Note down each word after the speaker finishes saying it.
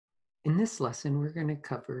In this lesson, we're going to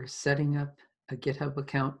cover setting up a GitHub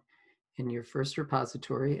account in your first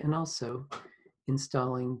repository and also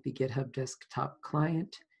installing the GitHub desktop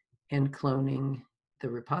client and cloning the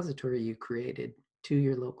repository you created to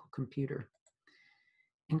your local computer.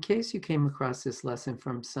 In case you came across this lesson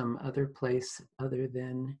from some other place other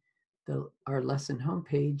than our lesson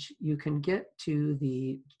homepage, you can get to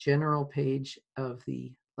the general page of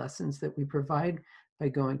the lessons that we provide by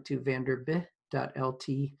going to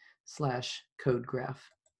vanderbilt.lt/codegraph.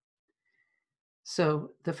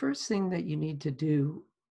 So the first thing that you need to do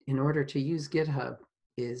in order to use GitHub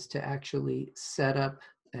is to actually set up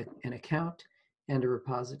an account and a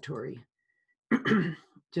repository.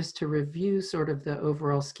 Just to review sort of the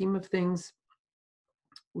overall scheme of things,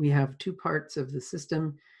 we have two parts of the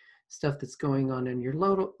system, stuff that's going on in your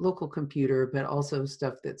local computer, but also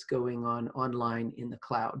stuff that's going on online in the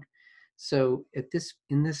cloud. So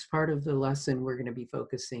in this part of the lesson, we're going to be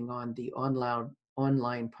focusing on the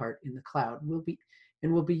online part in the cloud. We'll be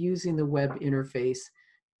using the web interface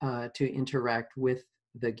to interact with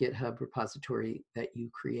the GitHub repository that you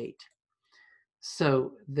create.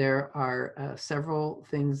 So there are several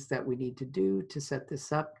things that we need to do to set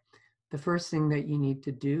this up. The first thing that you need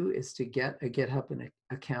to do is to get a GitHub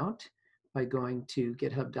account by going to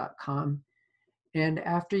github.com. And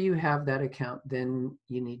after you have that account, then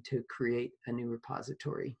you need to create a new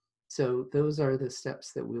repository. So those are the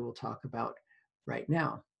steps that we will talk about right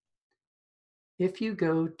now. If you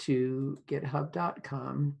go to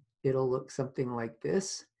github.com, it'll look something like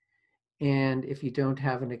this. And if you don't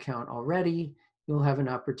have an account already, you'll have an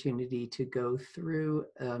opportunity to go through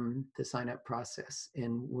the sign-up process.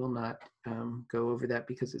 And we'll not go over that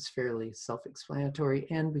because it's fairly self-explanatory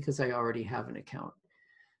and because I already have an account.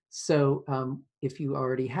 So if you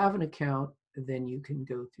already have an account, then you can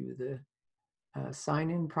go through the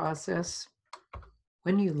sign-in process.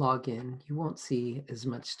 When you log in, you won't see as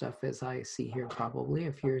much stuff as I see here probably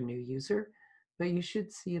if you're a new user, but you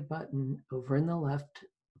should see a button over in the left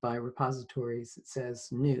by repositories that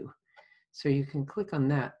says new. So you can click on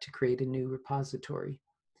that to create a new repository.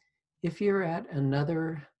 If you're at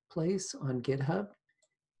another place on GitHub,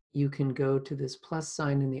 you can go to this plus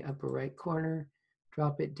sign in the upper right corner,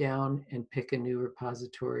 drop it down and pick a new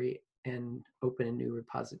repository and open a new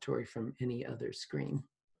repository from any other screen.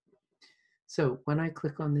 So when I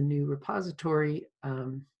click on the new repository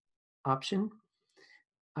option,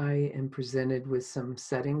 I am presented with some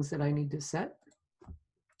settings that I need to set.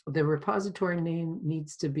 The repository name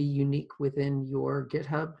needs to be unique within your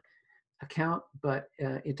GitHub account, but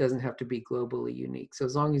it doesn't have to be globally unique. So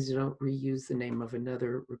as long as you don't reuse the name of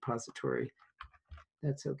another repository,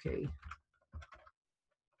 that's okay.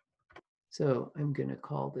 So I'm going to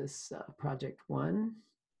call this project 1.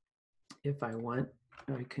 If I want,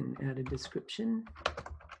 I can add a description.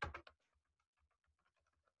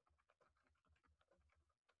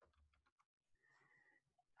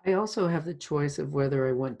 I also have the choice of whether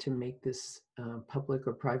I want to make this public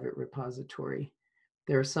or private repository.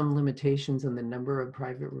 There are some limitations on the number of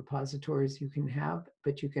private repositories you can have,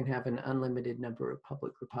 but you can have an unlimited number of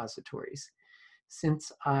public repositories.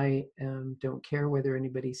 Since I don't care whether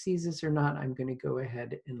anybody sees this or not, I'm going to go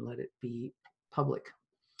ahead and let it be public.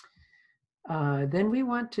 Then we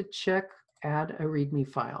want to check add a README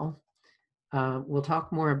file. We'll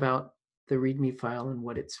talk more about the README file and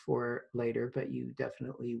what it's for later, but you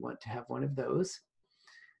definitely want to have one of those.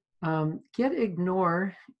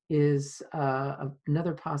 Gitignore is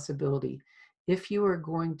another possibility. If you are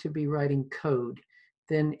going to be writing code,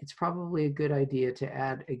 then it's probably a good idea to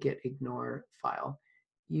add a gitignore file.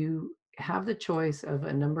 You have the choice of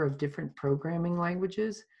a number of different programming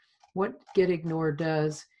languages. What gitignore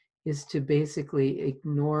does is to basically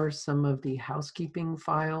ignore some of the housekeeping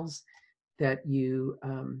files that you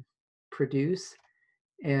produce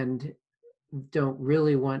and don't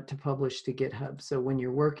really want to publish to GitHub. So when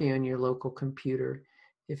you're working on your local computer,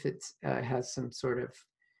 if it has some sort of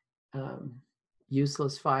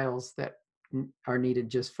useless files that are needed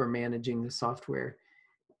just for managing the software,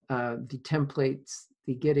 the templates,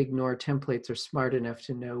 the gitignore templates are smart enough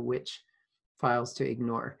to know which files to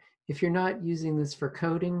ignore. If you're not using this for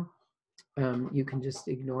coding, you can just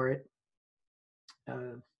ignore it.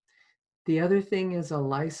 The other thing is a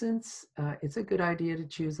license. It's a good idea to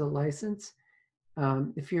choose a license.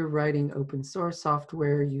 If you're writing open source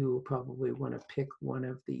software, you will probably want to pick one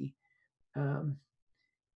of the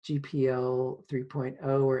GPL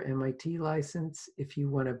 3.0 or MIT license. If you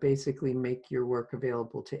want to basically make your work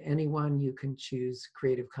available to anyone, you can choose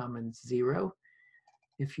Creative Commons 0.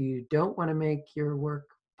 If you don't want to make your work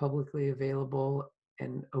publicly available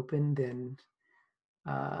and open, then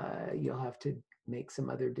you'll have to make some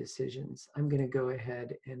other decisions. I'm going to go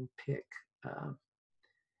ahead and pick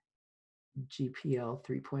GPL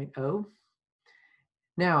 3.0.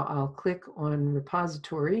 Now I'll click on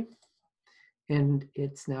repository, and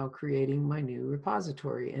it's now creating my new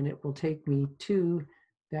repository, and it will take me to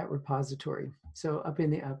that repository. So up in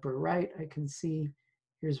the upper right, I can see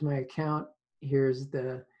here's my account, here's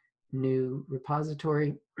the new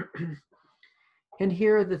repository. And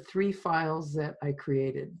here are the 3 files that I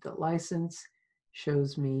created. The license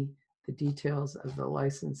shows me the details of the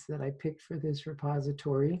license that I picked for this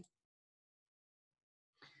repository.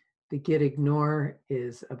 The git ignore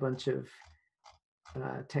is a bunch of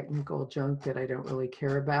technical junk that I don't really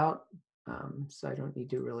care about, so I don't need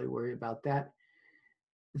to really worry about that.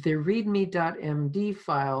 The readme.md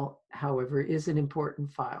file, however, is an important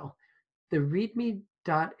file. The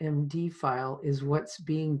readme.md file is what's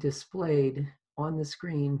being displayed on the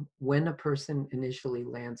screen when a person initially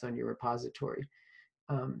lands on your repository.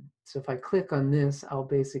 So if I click on this, I'll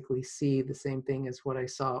basically see the same thing as what I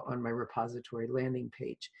saw on my repository landing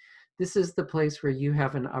page. This is the place where you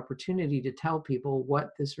have an opportunity to tell people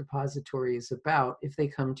what this repository is about if they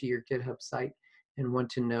come to your GitHub site and want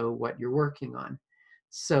to know what you're working on.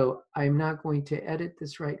 So I'm not going to edit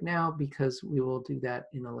this right now because we will do that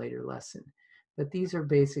in a later lesson. But these are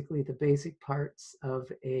basically the basic parts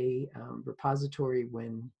of a repository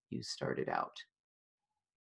when you start it out.